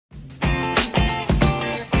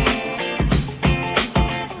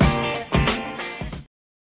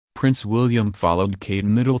Prince William followed Kate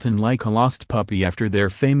Middleton like a lost puppy after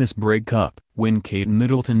their famous breakup. When Kate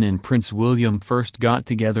Middleton and Prince William first got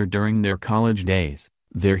together during their college days,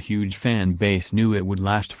 their huge fan base knew it would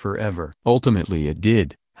last forever. Ultimately it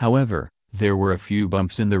did, however. There were a few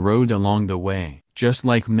bumps in the road along the way. Just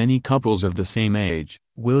like many couples of the same age,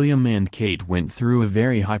 William and Kate went through a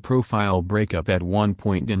very high-profile breakup at one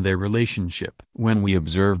point in their relationship. When we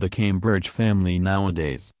observe the Cambridge family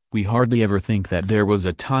nowadays, we hardly ever think that there was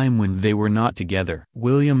a time when they were not together.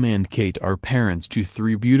 William and Kate are parents to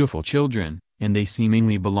 3 beautiful children, and they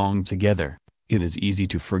seemingly belong together. It is easy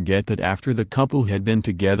to forget that after the couple had been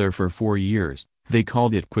together for 4 years, they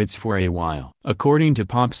called it quits for a while. According to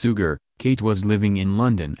Pop Sugar, Kate was living in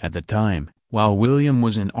London at the time, while William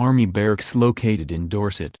was in army barracks located in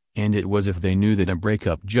Dorset, and it was if they knew that a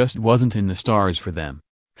breakup just wasn't in the stars for them.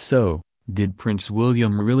 So, did Prince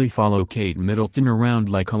William really follow Kate Middleton around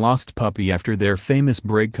like a lost puppy after their famous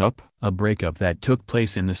breakup? A breakup that took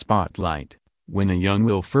place in the spotlight. When a young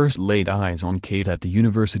Will first laid eyes on Kate at the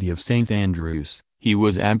University of St. Andrews, he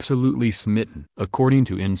was absolutely smitten. According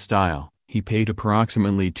to InStyle, he paid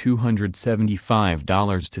approximately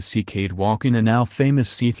 $275 to see Kate walk in a now-famous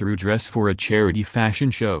see-through dress for a charity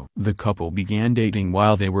fashion show. The couple began dating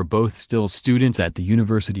while they were both still students at the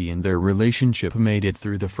university, and their relationship made it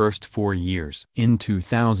through the first 4 years. In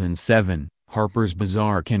 2007, Harper's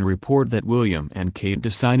Bazaar can report that William and Kate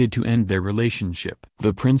decided to end their relationship.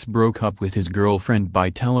 The prince broke up with his girlfriend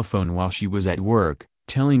by telephone while she was at work,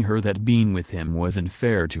 telling her that being with him was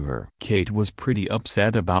unfair to her. Kate was pretty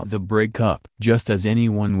upset about the breakup. Just as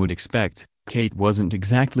anyone would expect, Kate wasn't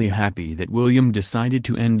exactly happy that William decided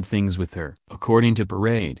to end things with her. According to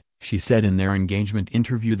Parade, she said in their engagement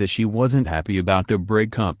interview that she wasn't happy about the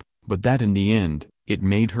breakup, but that in the end, it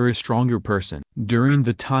made her a stronger person. During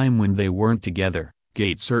the time when they weren't together,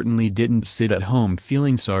 Kate certainly didn't sit at home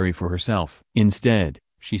feeling sorry for herself. Instead,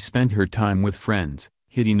 she spent her time with friends,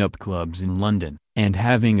 hitting up clubs in London, and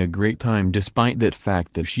having a great time despite that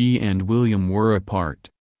fact that she and William were apart.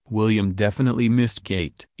 William definitely missed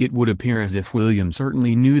Kate. It would appear as if William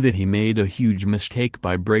certainly knew that he made a huge mistake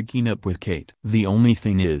by breaking up with Kate. The only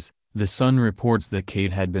thing is, The Sun reports that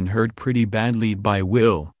Kate had been hurt pretty badly by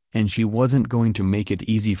Will, and she wasn't going to make it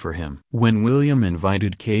easy for him. When William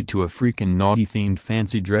invited Kate to a freaking naughty-themed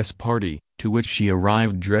fancy dress party, to which she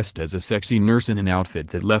arrived dressed as a sexy nurse in an outfit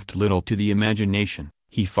that left little to the imagination,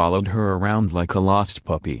 he followed her around like a lost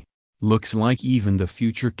puppy. Looks like even the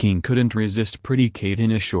future king couldn't resist pretty Kate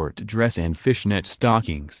in a short dress and fishnet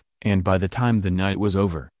stockings, and by the time the night was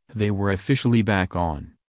over, they were officially back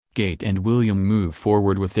on. Kate and William move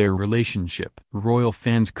forward with their relationship. Royal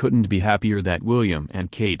fans couldn't be happier that William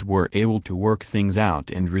and Kate were able to work things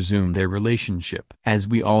out and resume their relationship. As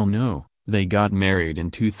we all know, they got married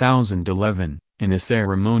in 2011, in a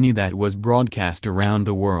ceremony that was broadcast around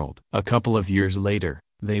the world. A couple of years later,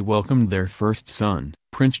 they welcomed their first son,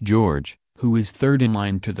 Prince George, who is third in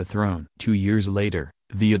line to the throne. 2 years later,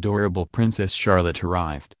 the adorable Princess Charlotte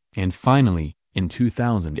arrived, and finally, in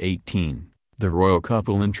 2018, the royal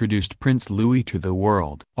couple introduced Prince Louis to the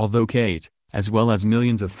world. Although Kate, as well as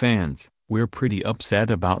millions of fans, were pretty upset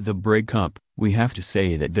about the breakup, we have to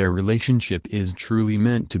say that their relationship is truly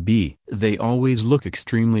meant to be. They always look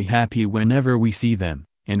extremely happy whenever we see them,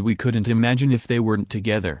 and we couldn't imagine if they weren't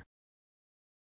together.